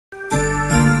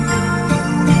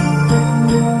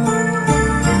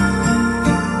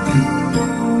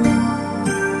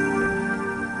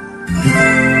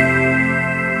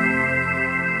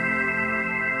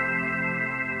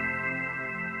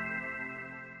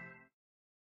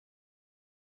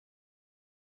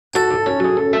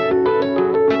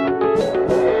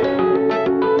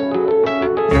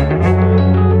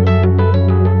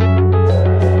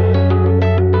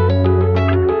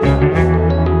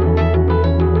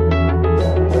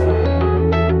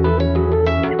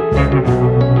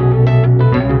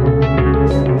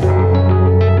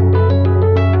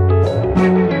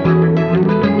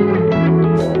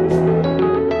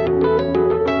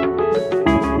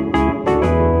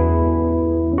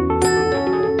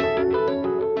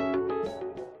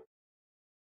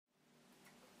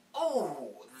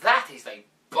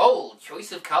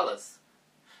colours.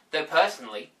 Though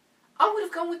personally, I would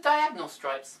have gone with diagonal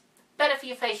stripes. Better for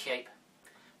your face shape.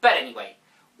 But anyway,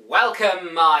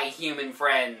 welcome my human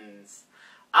friends.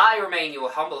 I remain your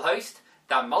humble host,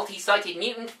 the multi-sighted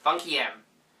mutant Funky M.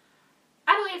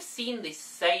 And I have seen this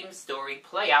same story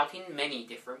play out in many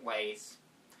different ways.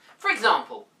 For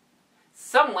example,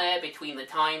 somewhere between the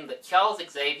time that Charles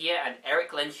Xavier and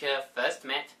Erik Lensherr first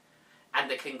met and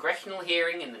the congressional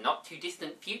hearing in the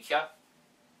not-too-distant future,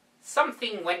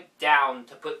 something went down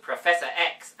to put Professor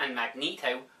X and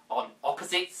Magneto on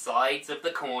opposite sides of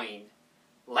the coin.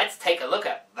 Let's take a look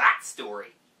at that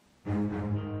story.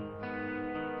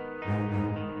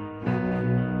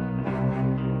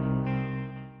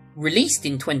 Released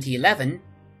in 2011,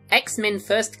 X-Men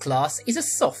First Class is a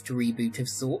soft reboot of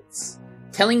sorts,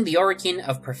 telling the origin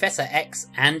of Professor X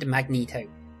and Magneto,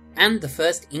 and the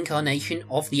first incarnation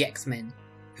of the X-Men,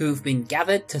 who've been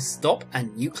gathered to stop a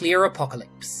nuclear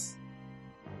apocalypse.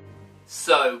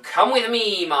 So come with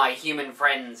me, my human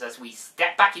friends, as we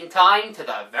step back in time to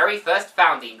the very first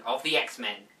founding of the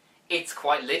X-Men. It's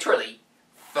quite literally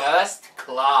First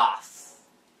Class.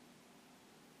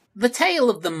 The tale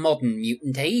of the modern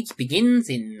mutant age begins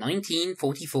in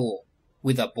 1944,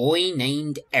 with a boy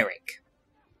named Erik.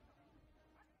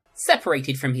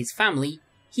 Separated from his family,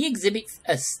 he exhibits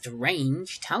a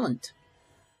strange talent,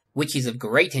 which is of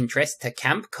great interest to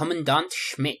Camp Commandant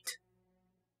Schmidt.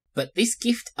 But this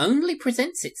gift only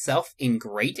presents itself in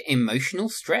great emotional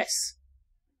stress.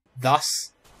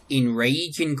 Thus, in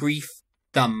rage and grief,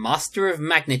 the Master of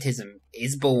Magnetism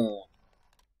is born.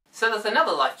 So there's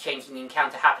another life-changing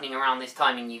encounter happening around this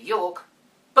time in New York,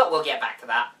 but we'll get back to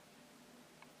that.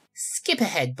 Skip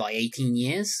ahead by 18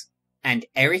 years, and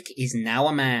Erik is now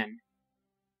a man.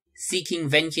 Seeking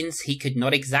vengeance he could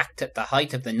not exact at the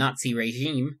height of the Nazi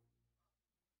regime,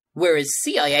 whereas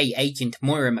CIA agent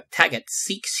Moira McTaggart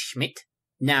seeks Schmidt,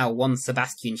 now one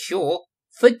Sebastian Shaw,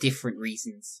 for different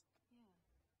reasons.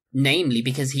 Namely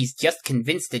because he's just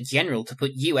convinced a general to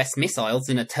put US missiles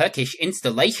in a Turkish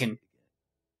installation.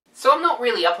 So I'm not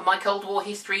really up on my Cold War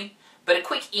history, but a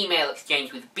quick email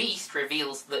exchange with Beast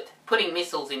reveals that putting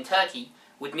missiles in Turkey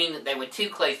would mean that they were too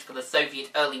close for the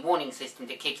Soviet early warning system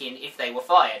to kick in if they were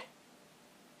fired.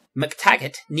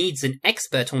 McTaggart needs an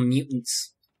expert on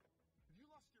mutants,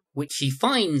 which she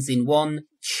finds in one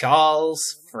Charles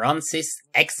Francis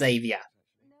Xavier.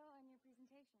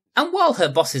 And while her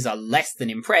bosses are less than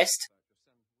impressed,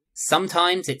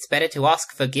 sometimes it's better to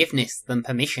ask forgiveness than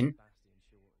permission.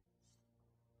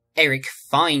 Erik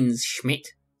finds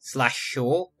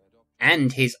Schmidt/Shaw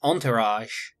and his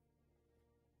entourage.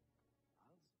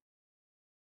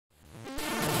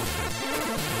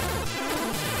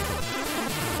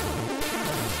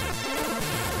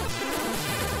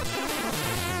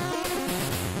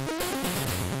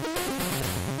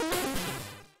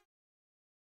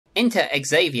 Enter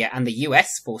Xavier and the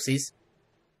US forces,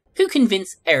 who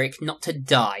convince Erik not to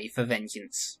die for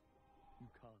vengeance.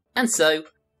 And so,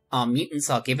 our mutants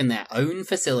are given their own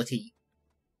facility,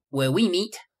 where we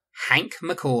meet Hank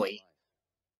McCoy,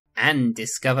 and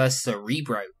discover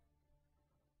Cerebro,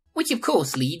 which of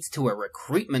course leads to a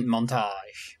recruitment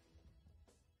montage.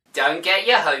 Don't get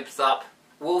your hopes up,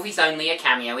 Wolvie's only a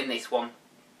cameo in this one.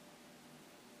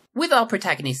 With our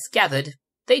protagonists gathered,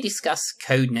 they discuss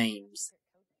code names,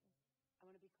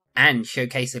 and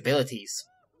showcase abilities.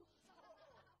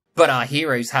 But our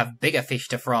heroes have bigger fish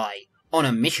to fry, on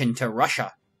a mission to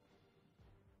Russia.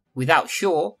 Without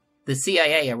Shaw, the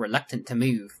CIA are reluctant to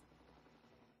move.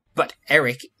 But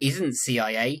Erik isn't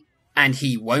CIA, and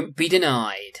he won't be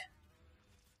denied.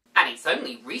 And it's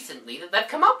only recently that they've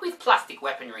come up with plastic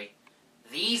weaponry.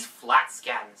 These flat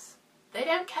scans. They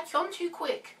don't catch on too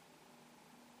quick.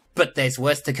 But there's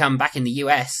worse to come back in the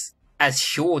US, as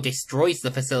Shaw destroys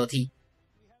the facility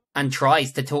and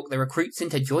tries to talk the recruits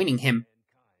into joining him.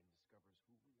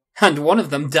 And one of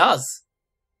them does.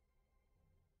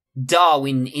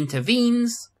 Darwin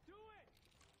intervenes,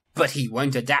 but he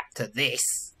won't adapt to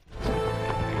this.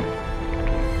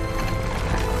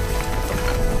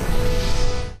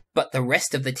 But the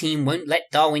rest of the team won't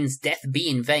let Darwin's death be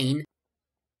in vain,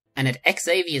 and at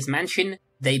Xavier's mansion,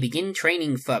 they begin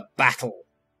training for battle.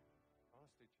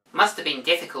 Must have been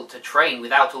difficult to train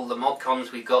without all the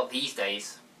modcons we've got these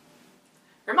days.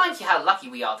 Reminds you how lucky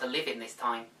we are to live in this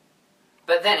time.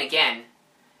 But then again,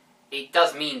 it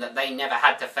does mean that they never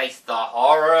had to face the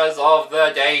horrors of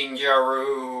the danger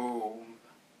room.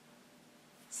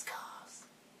 Scars.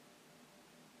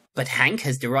 But Hank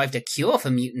has derived a cure for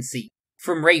mutancy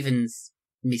from Raven's,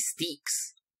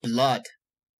 Mystique's, blood.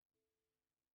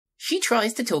 She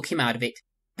tries to talk him out of it,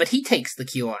 but he takes the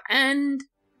cure and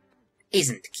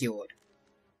isn't cured.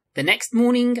 The next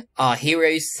morning, our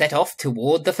heroes set off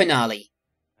toward the finale.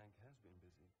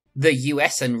 The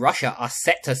US and Russia are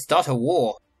set to start a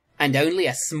war, and only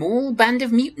a small band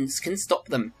of mutants can stop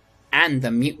them, and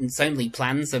the mutants-only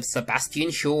plans of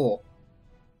Sebastian Shaw.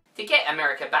 To get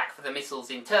America back for the missiles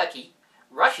in Turkey,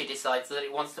 Russia decides that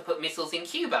it wants to put missiles in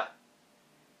Cuba.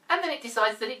 And then it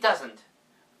decides that it doesn't.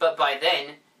 But by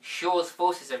then, Shaw's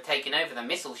forces have taken over the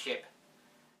missile ship.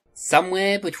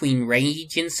 Somewhere between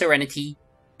rage and serenity,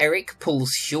 Erik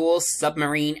pulls Shaw's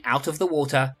submarine out of the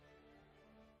water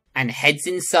and heads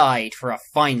inside for a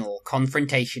final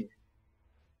confrontation,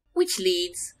 which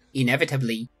leads,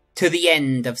 inevitably, to the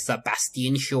end of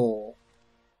Sebastian Shaw.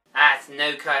 That's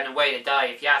no kind of way to die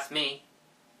if you ask me.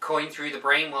 Coin through the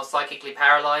brain while psychically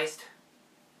paralysed.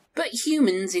 But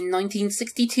humans in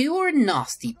 1962 are a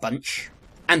nasty bunch,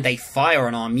 and they fire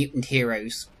on our mutant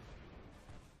heroes.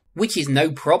 Which is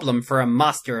no problem for a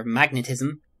master of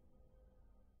magnetism.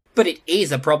 But it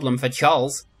is a problem for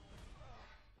Charles,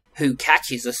 who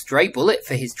catches a stray bullet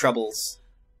for his troubles.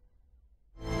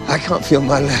 I can't feel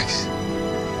my legs.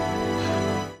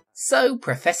 So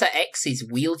Professor X is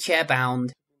wheelchair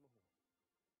bound.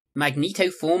 Magneto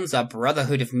forms a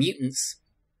brotherhood of mutants,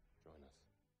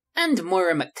 and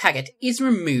Moira McTaggart is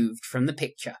removed from the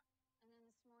picture.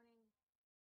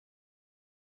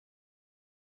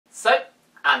 So,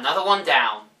 another one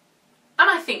down. And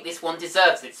I think this one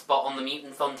deserves its spot on the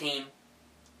Mutant-thon team.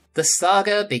 The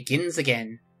saga begins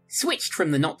again, switched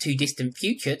from the not-too-distant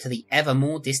future to the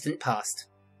ever-more distant past.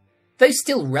 Though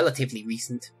still relatively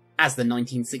recent, as the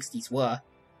 1960s were.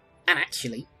 And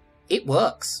actually, it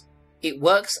works. It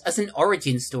works as an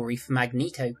origin story for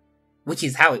Magneto, which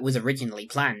is how it was originally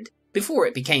planned, before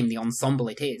it became the ensemble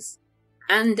it is.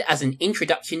 And as an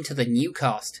introduction to the new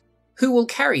cast, who will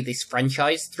carry this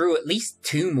franchise through at least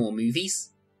 2 more movies.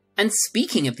 And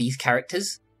speaking of these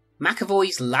characters,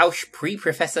 McAvoy's louche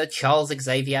pre-Professor Charles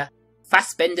Xavier,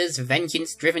 Fassbender's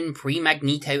vengeance-driven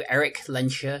pre-Magneto Erik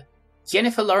Lensherr,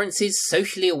 Jennifer Lawrence's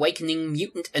socially awakening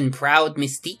mutant and proud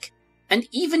Mystique, and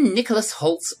even Nicholas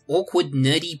Holt's awkward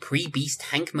nerdy pre-Beast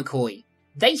Hank McCoy,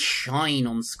 they shine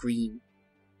on screen.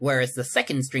 Whereas the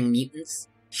second-string mutants,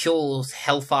 Shaw's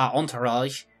Hellfire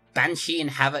Entourage, Banshee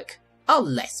and Havoc, are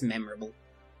less memorable.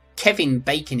 Kevin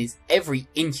Bacon is every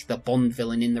inch the Bond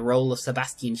villain in the role of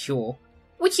Sebastian Shaw,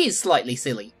 which is slightly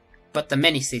silly, but the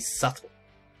menace is subtle.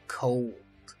 Cold.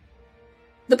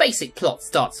 The basic plot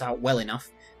starts out well enough,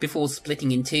 before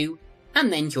splitting in 2,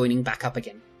 and then joining back up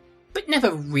again, but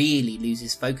never really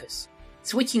loses focus,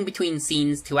 switching between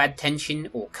scenes to add tension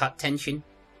or cut tension,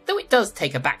 though it does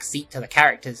take a back seat to the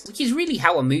characters, which is really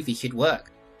how a movie should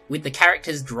work, with the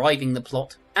characters driving the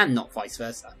plot, and not vice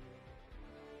versa.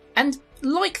 And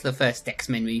like the first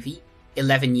X-Men movie,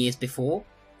 11 years before,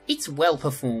 it's well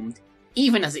performed,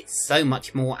 even as it's so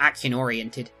much more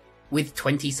action-oriented, with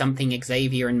 20-something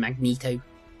Xavier and Magneto.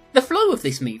 The flow of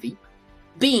this movie,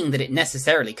 being that it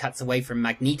necessarily cuts away from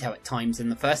Magneto at times in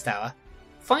the first hour,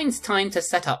 finds time to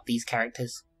set up these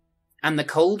characters, and the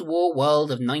Cold War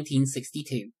world of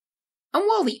 1962. And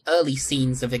while the early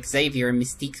scenes of Xavier and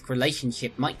Mystique's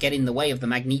relationship might get in the way of the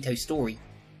Magneto story,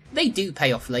 they do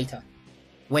pay off later,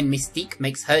 when Mystique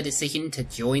makes her decision to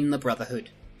join the Brotherhood.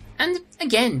 And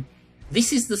again,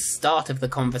 this is the start of the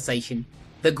conversation,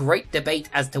 the great debate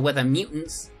as to whether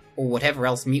mutants, or whatever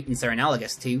else mutants are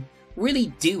analogous to, really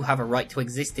do have a right to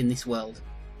exist in this world.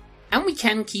 And we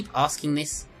can keep asking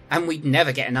this, and we'd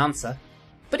never get an answer,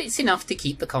 but it's enough to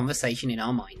keep the conversation in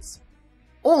our minds.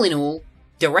 All in all,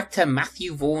 director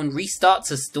Matthew Vaughn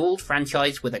restarts a stalled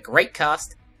franchise with a great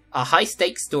cast, a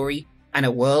high-stakes story, and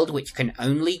a world which can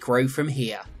only grow from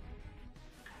here.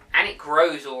 And it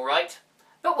grows alright,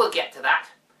 but we'll get to that.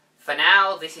 For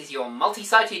now, this is your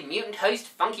multi-sighted mutant host,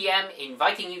 Funky M,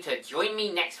 inviting you to join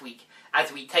me next week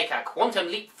as we take a quantum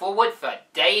leap forward for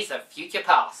Days of Future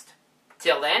Past.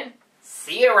 Till then,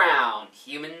 see you around,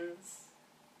 humans.